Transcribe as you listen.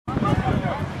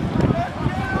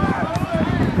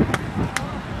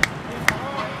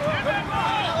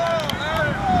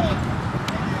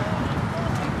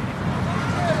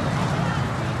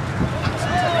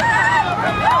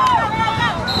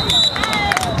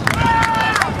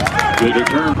Good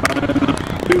return by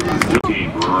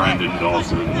team Brandon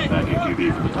Dawson back in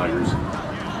QB for the Tigers.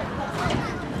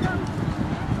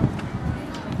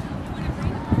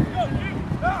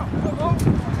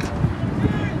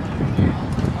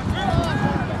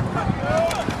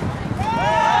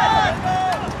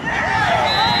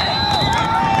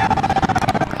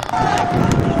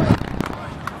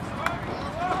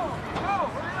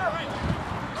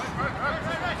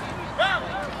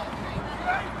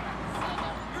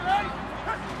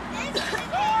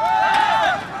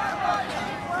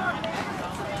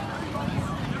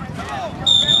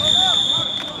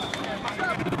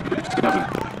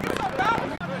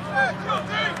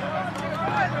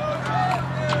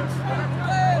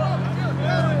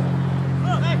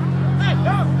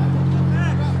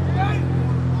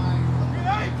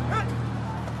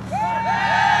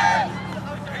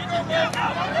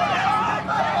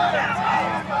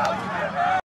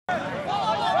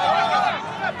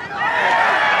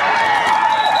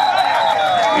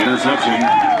 Interception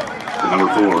for number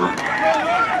 4.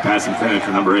 Pass and finish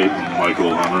for number 8,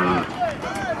 Michael Hummer.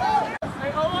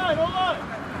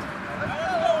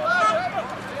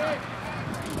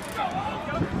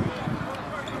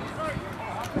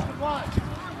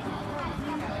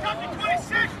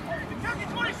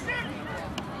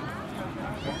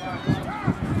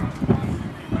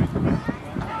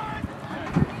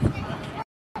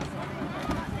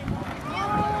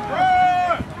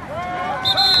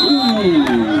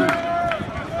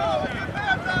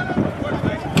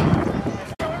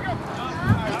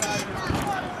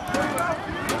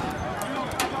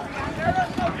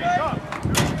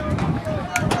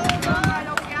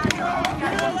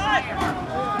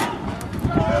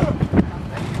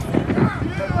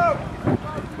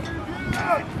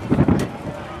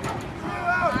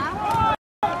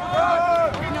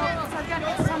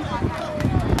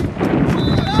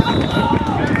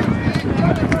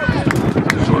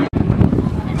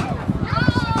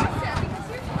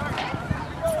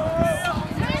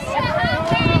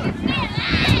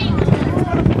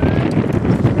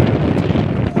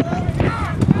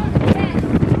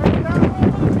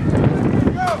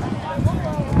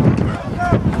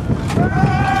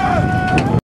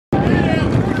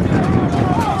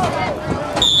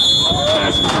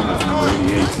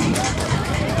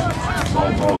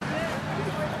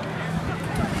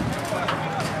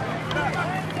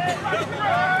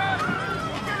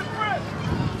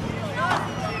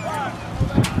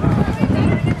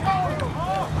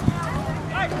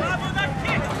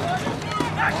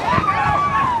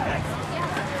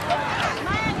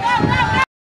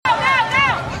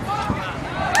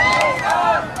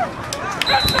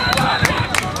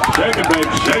 Shake it,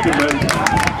 baby. Shake it, baby.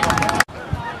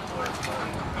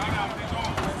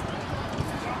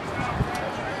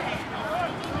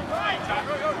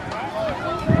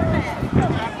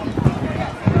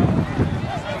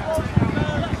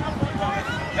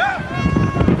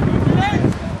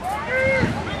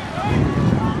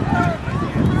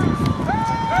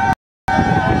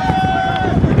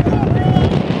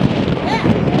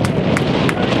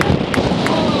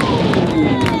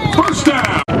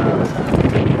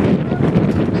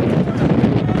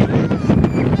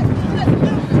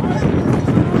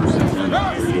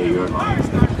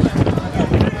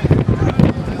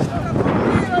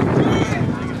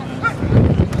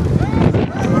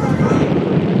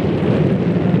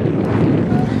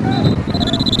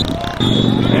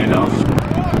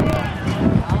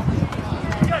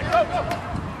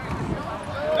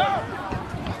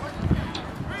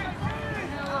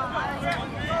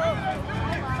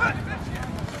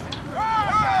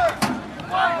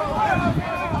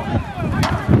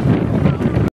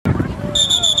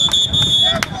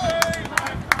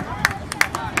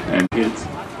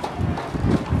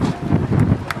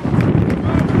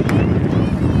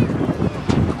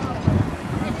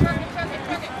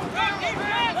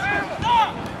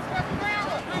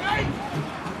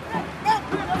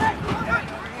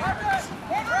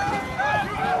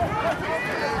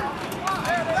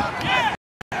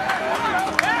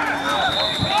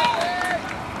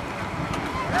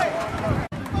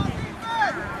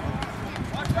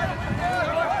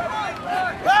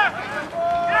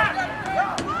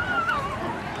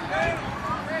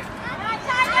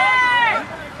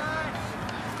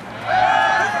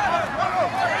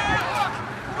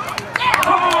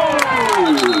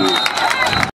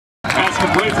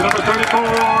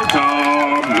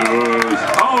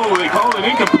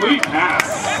 Incomplete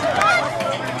pass.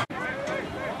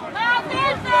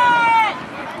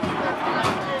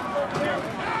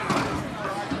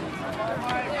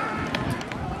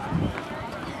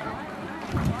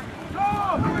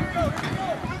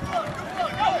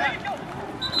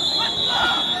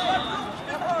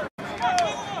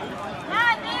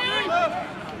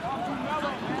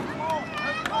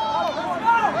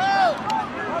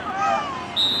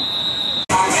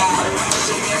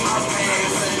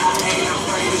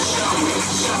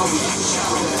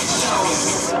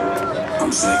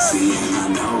 I'm sexy and I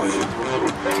know it.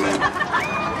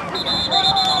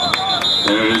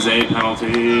 There is a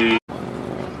penalty.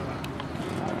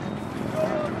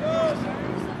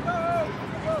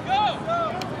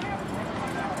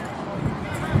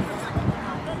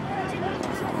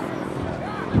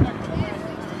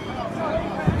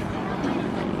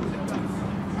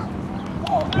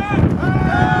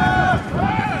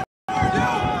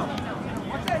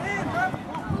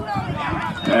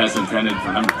 Pass intended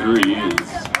for number 3 is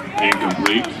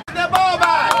incomplete. Get that ball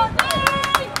back!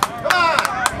 Come on!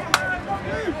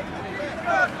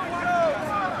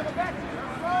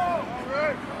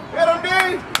 Get him, D!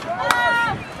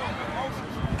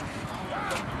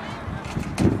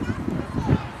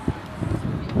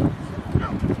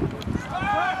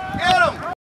 Get him!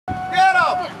 Get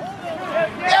him!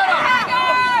 Get him!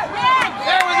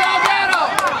 There we go, get him!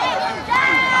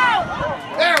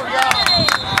 There we go!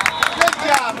 Good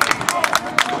job!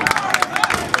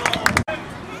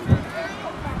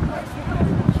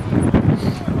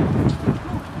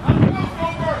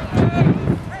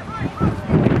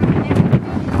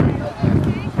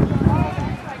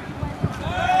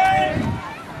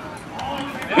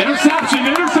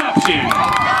 Interception!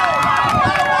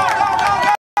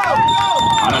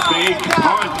 On a fake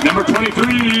punt, number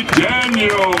 23,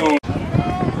 Daniel.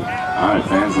 All right,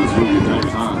 fans, let's move your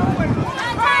Tigers on.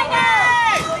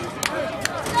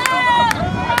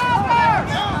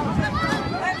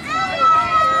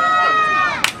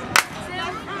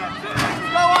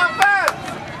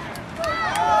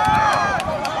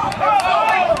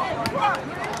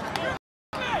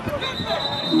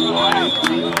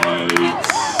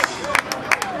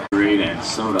 And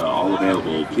soda all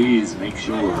available. Please make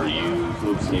sure you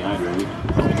folks stay hydrated.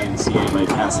 We didn't see anybody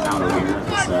passing out over here in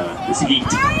this heat.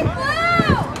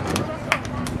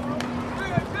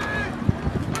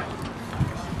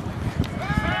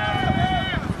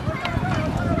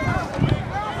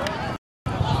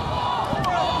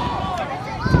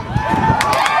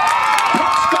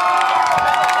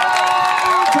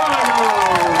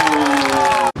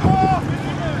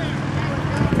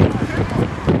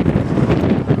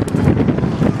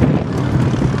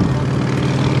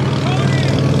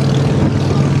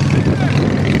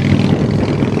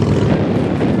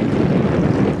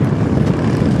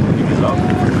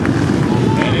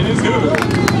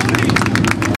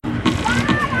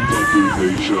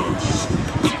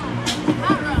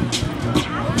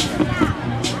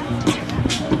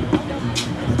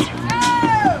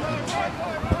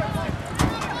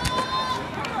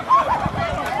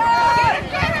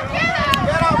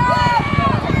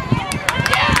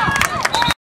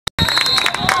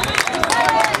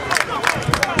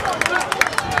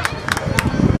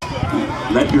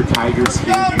 Let your Tigers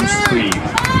hear you scream.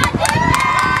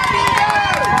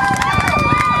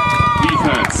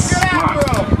 Defense, come on.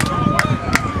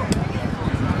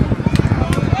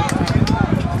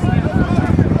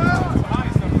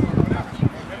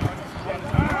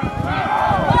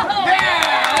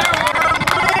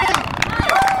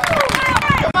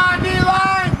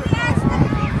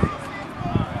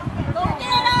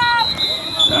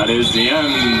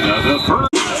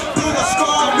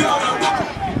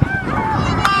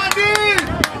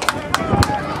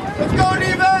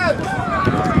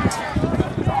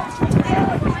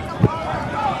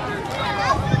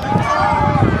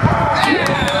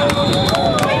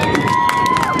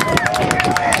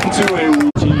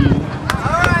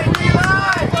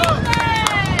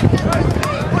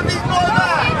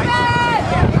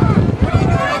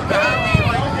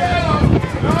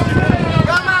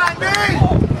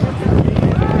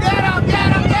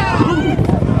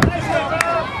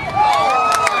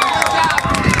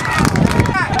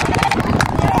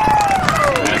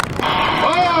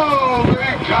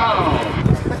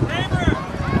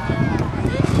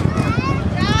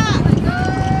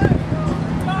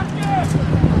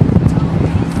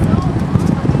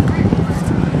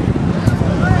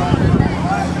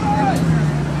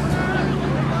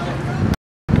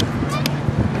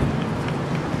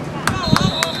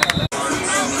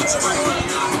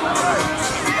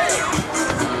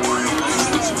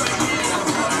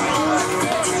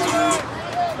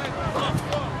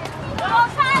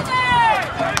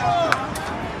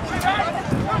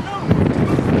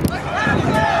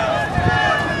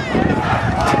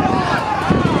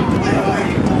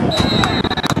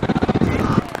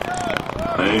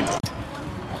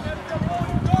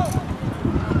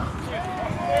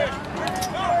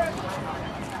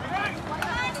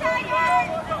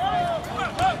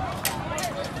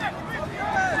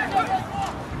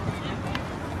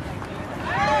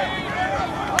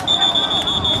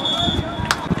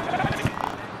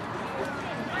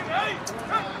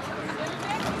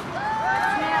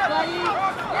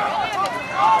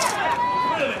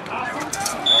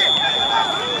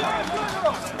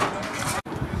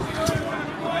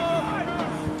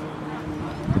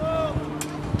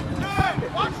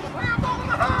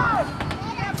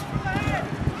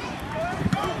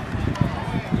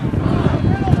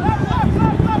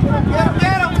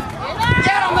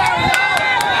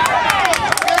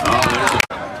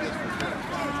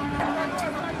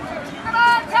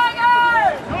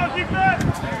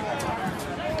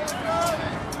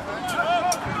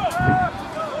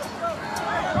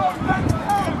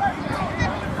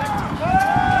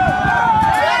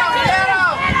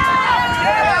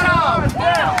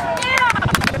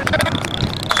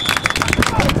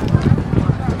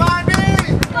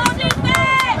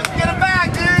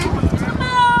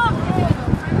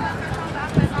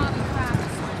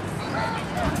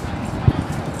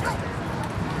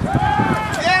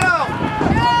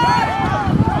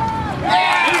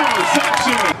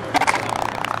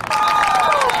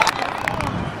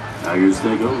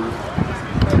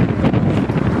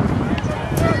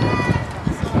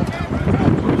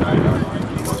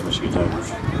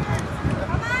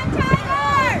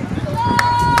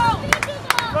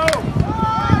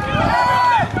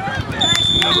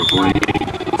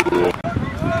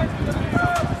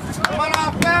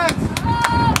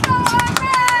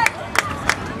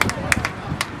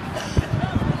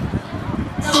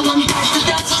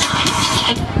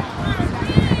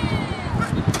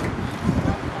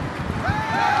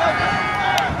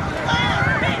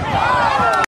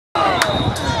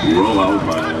 Roll out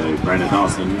by Brandon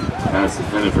Dawson. Pass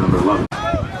intended for number 11.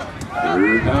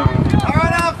 Third down. All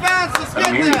right, offense, let's Let get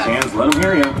them hear you, there. fans. Let them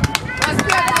hear you. Let's get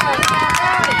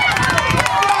there.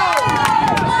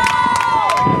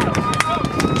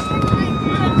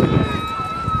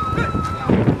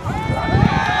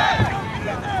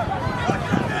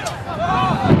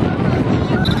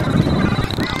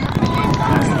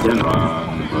 Pass intended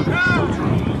on, but it's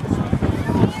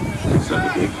through. Set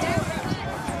the kick.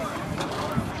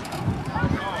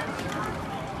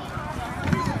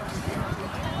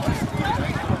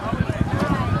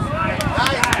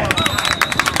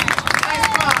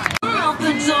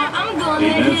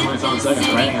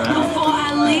 Before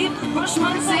I leave, brush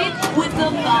my teeth with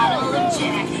a bottle of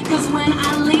Jack. Cause when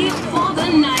I leave for the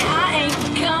night, I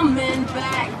ain't coming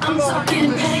back. I'm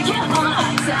talking pedicure on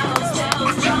our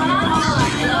toes, drawing on all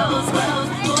our clothes.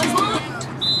 Boys want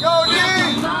Go, D!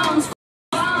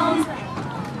 phones.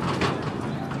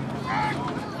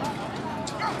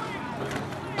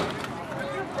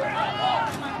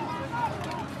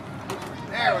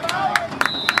 There we go.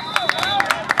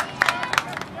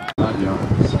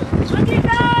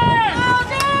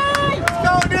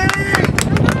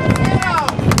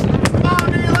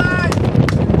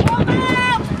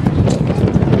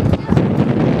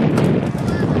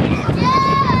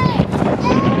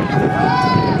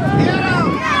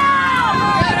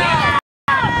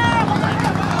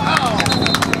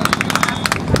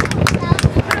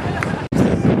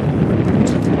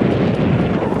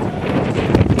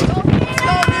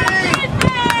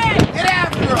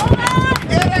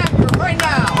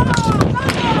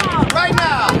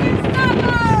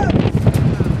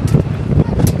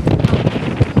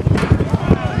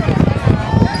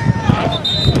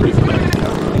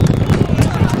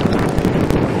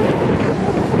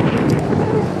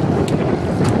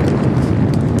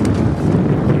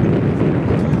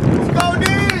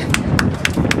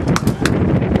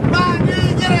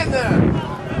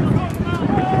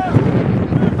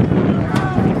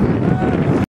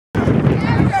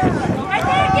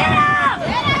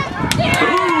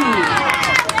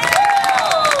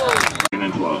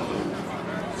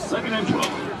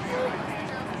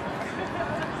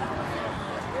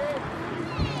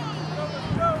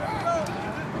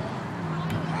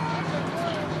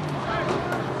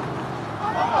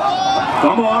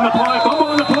 Fumble on the play, fumble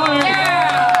on the play.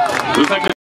 Yeah. Looks like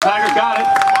the Tigers got it.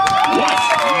 Yes.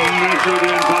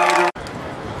 Michigan Tigers.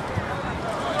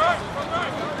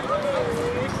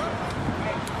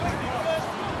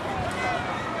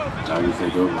 Tigers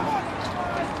take over.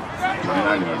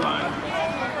 29-yard line.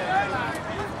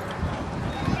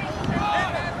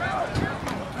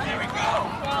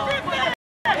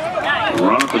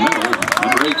 Run up the middle.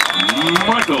 Number 8,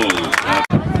 Michael.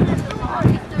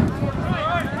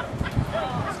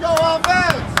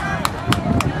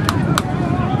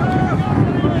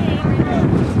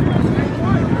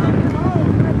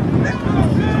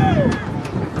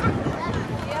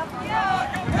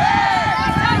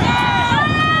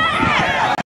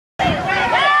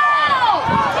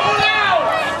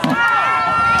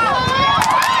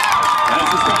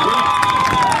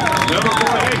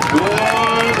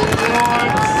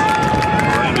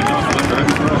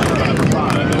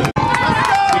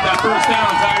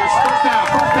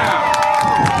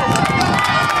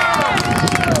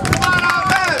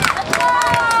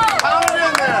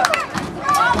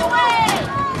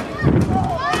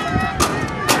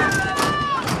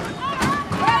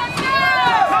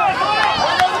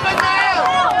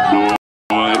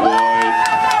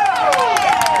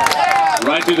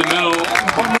 Right through the middle.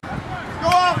 Go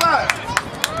off us!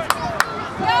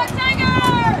 Go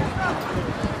Tigers!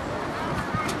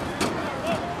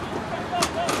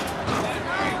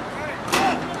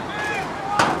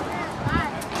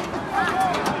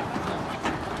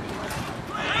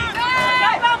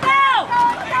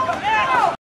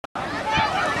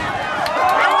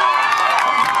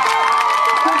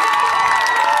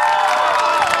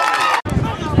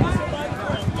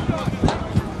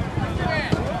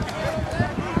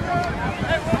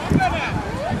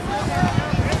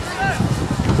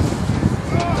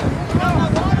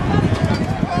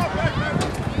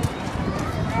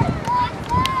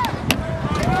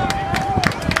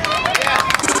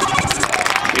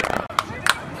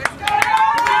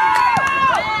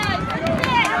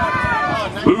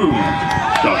 Boom!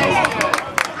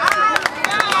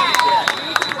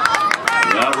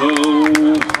 That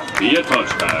will be a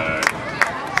touchback.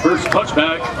 First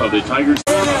touchback of the Tigers.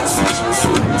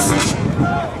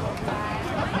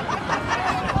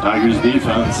 Tigers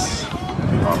defense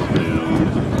on the field.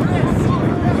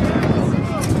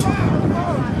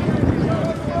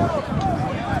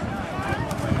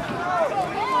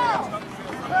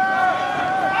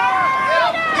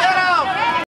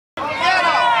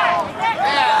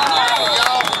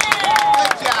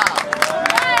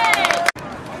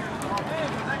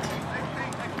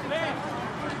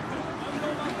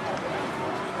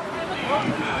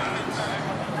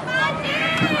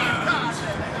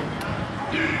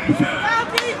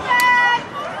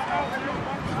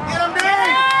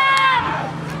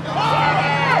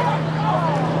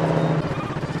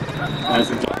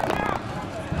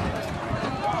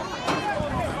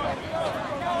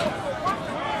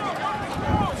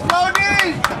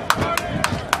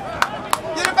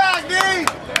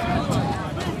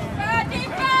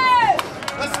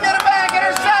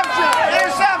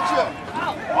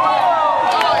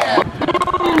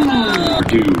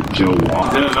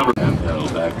 Number 10 pedal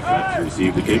back to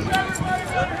receive the kick.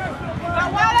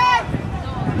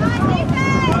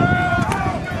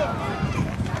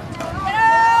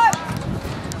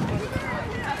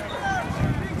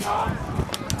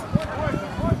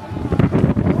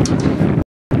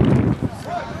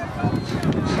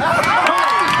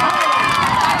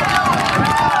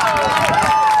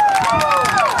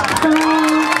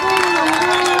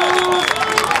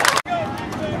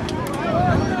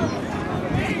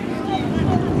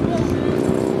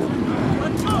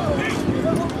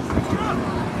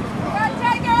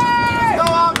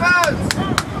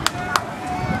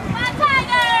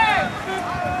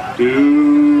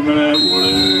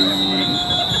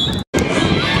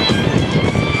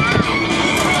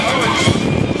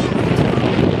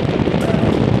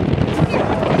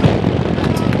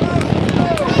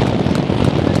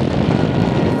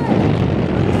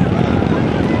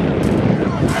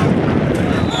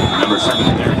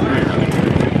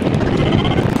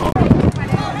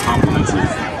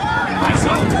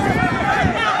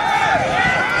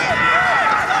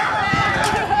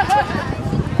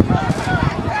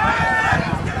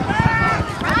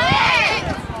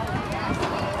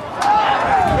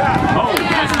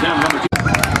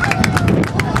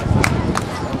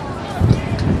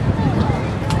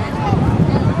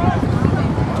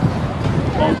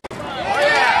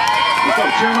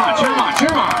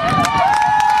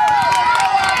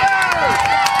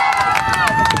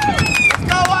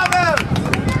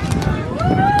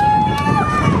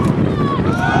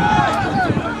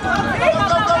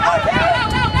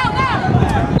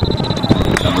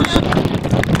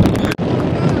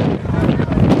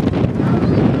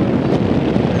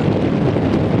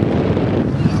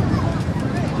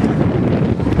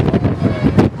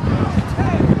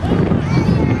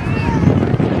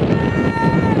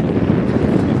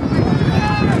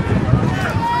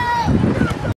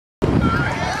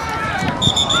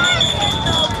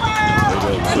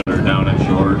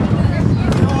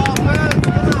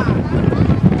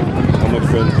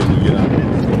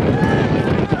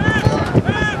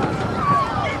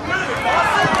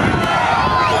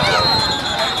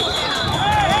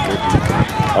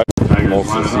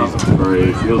 For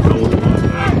a field goal.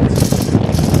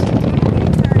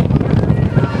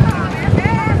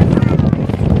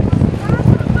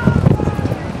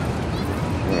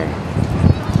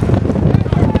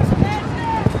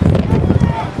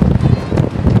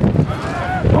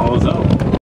 Ball is out.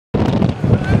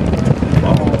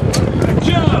 Ball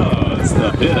just a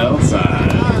bit outside.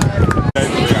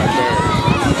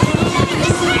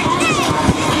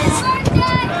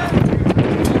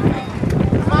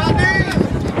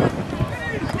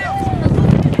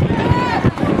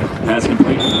 Pass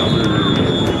complete to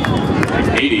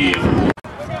number 80.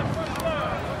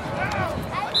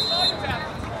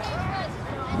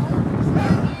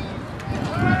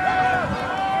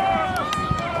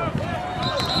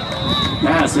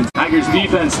 Pass, and Tigers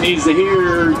defense needs to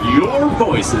hear your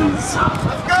voices.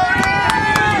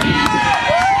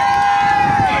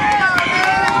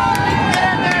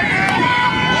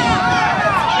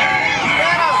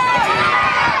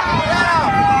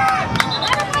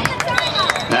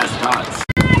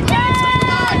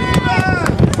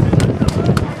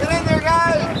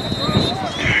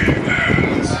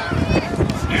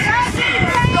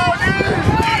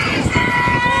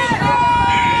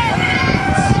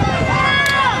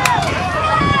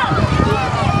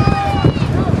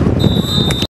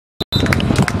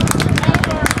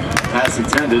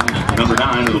 Intended, number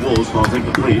 9 of the Wolves falls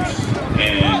incomplete,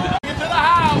 and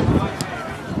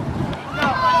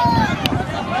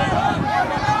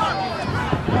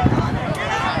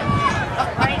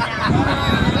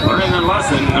learning a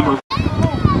lesson, number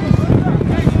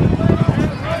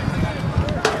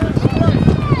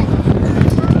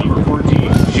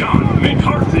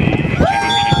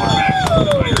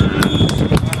Sorry,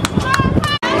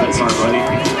 buddy.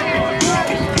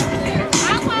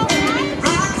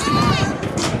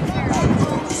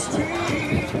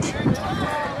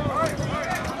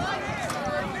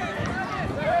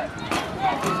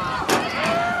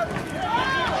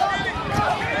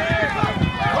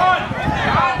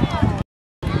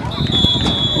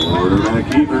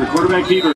 Quarterback keeper.